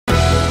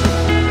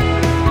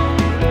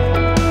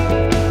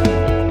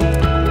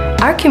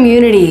our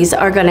communities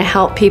are going to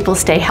help people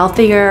stay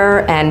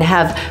healthier and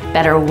have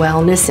better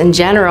wellness in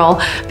general,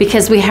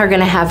 because we are going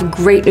to have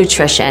great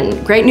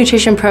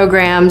nutrition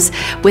programs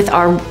with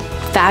our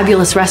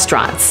fabulous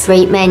restaurants.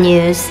 Great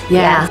menus.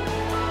 Yeah.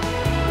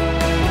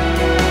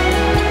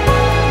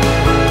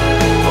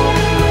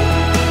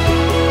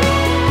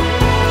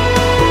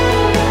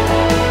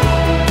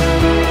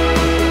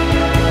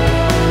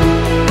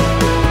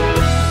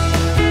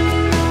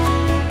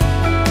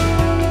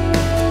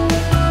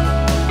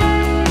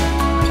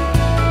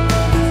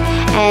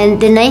 And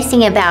the nice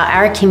thing about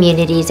our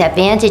communities at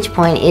Vantage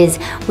Point is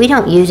we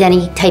don't use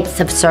any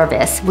types of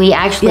service. We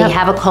actually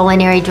have a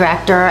culinary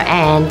director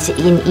and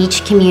in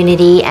each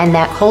community, and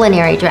that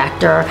culinary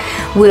director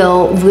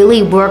will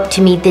really work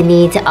to meet the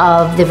needs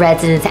of the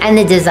residents and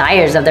the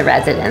desires of the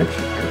residents.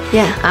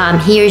 Yeah.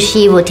 He or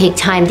she will take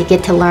time to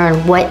get to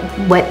learn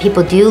what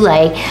people do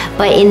like,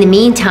 but in the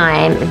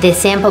meantime, the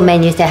sample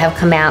menus that have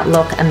come out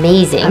look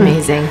amazing.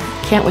 Amazing.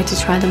 Can't wait to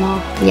try them all.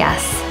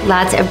 Yes,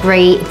 lots of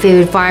great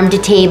food, farm to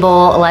table,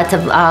 lots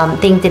of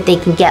things that they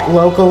can get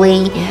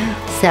locally.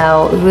 Yeah.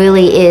 So it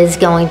really is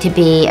going to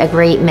be a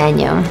great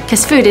menu.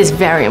 Because food is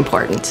very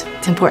important.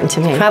 It's important to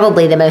me.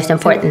 Probably the most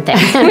important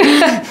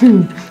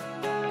thing.